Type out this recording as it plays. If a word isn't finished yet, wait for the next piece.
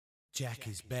Jack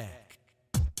is back.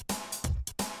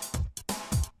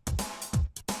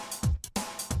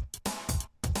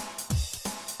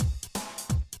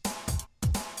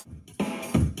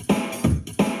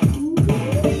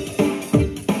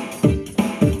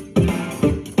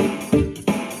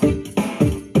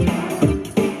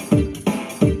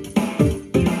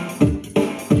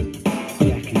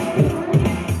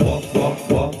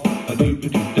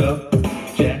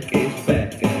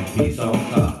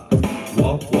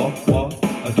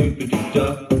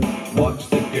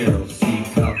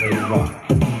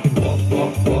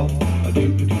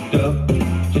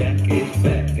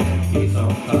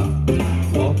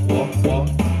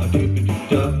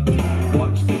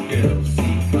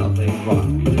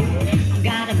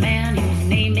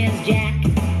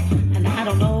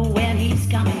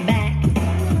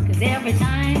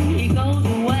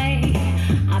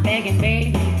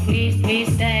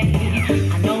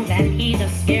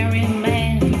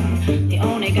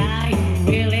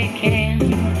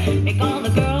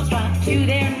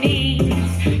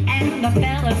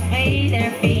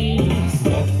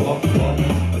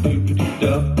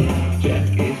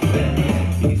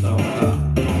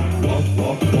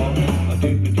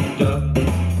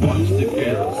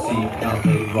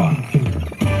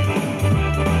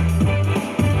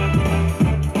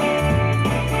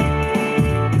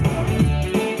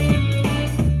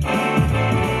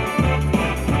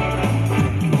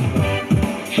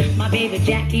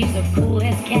 He's the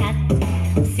coolest cat,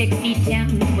 6 feet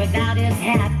 10 without his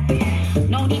hat.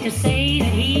 No need to say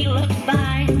that he looks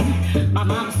fine. My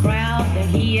mom's proud that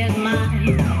he is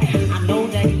mine. I know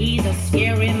that he's a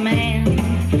scary man,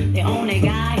 the only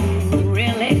guy who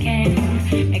really can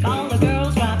make all the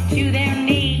girls drop to their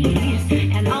knees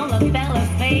and all the fellas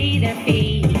pay their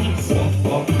fees. Walk,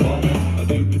 walk, walk, a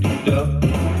doobie-doo-dah.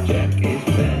 Jack is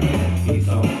back and he's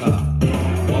on top.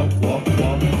 Walk, walk,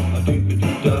 walk, a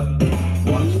doobie-doo-dah.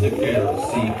 Watch the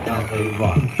girls see how they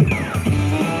rock.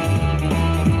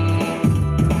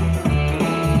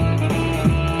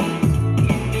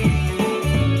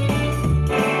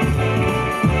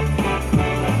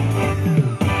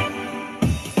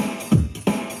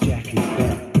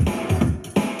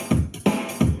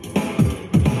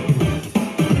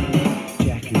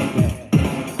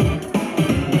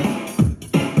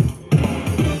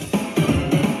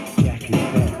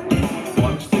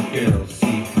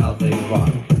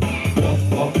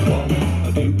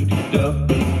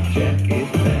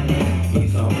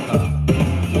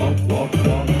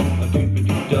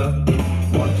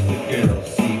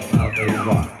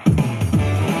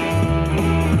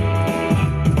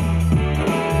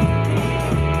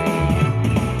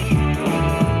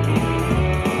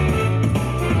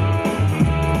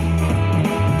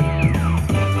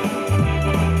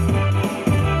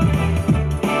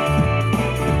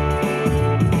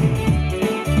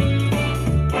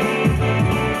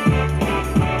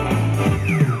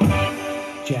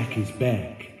 Jack is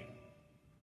back.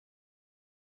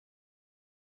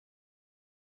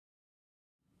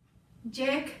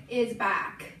 Jack is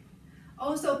back,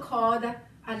 also called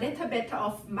a little bit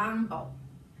of Mambo.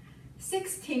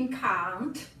 16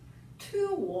 count,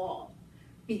 2 wall,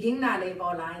 beginner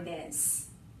level line dance.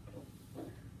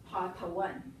 Part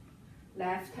 1,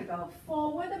 left go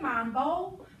forward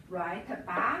Mambo, right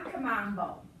back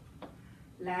Mambo.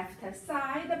 Left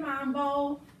side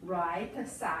Mambo, right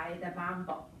side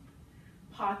Mambo.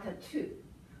 Part 2,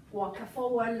 walk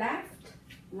forward left,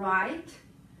 right,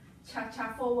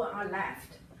 cha-cha forward on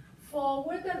left,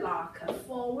 forward lock,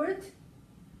 forward,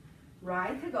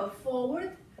 right go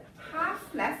forward,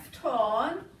 half left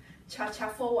turn, cha-cha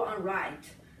forward on right,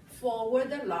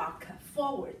 forward lock,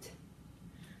 forward.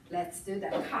 Let's do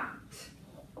the count.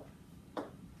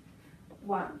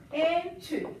 1 and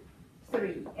 2,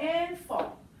 3 and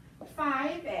 4,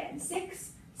 5 and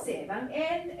 6, 7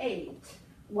 and 8.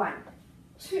 1,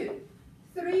 2,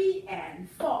 3 and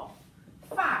 4,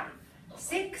 5,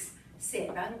 6,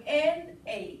 7 and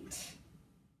 8.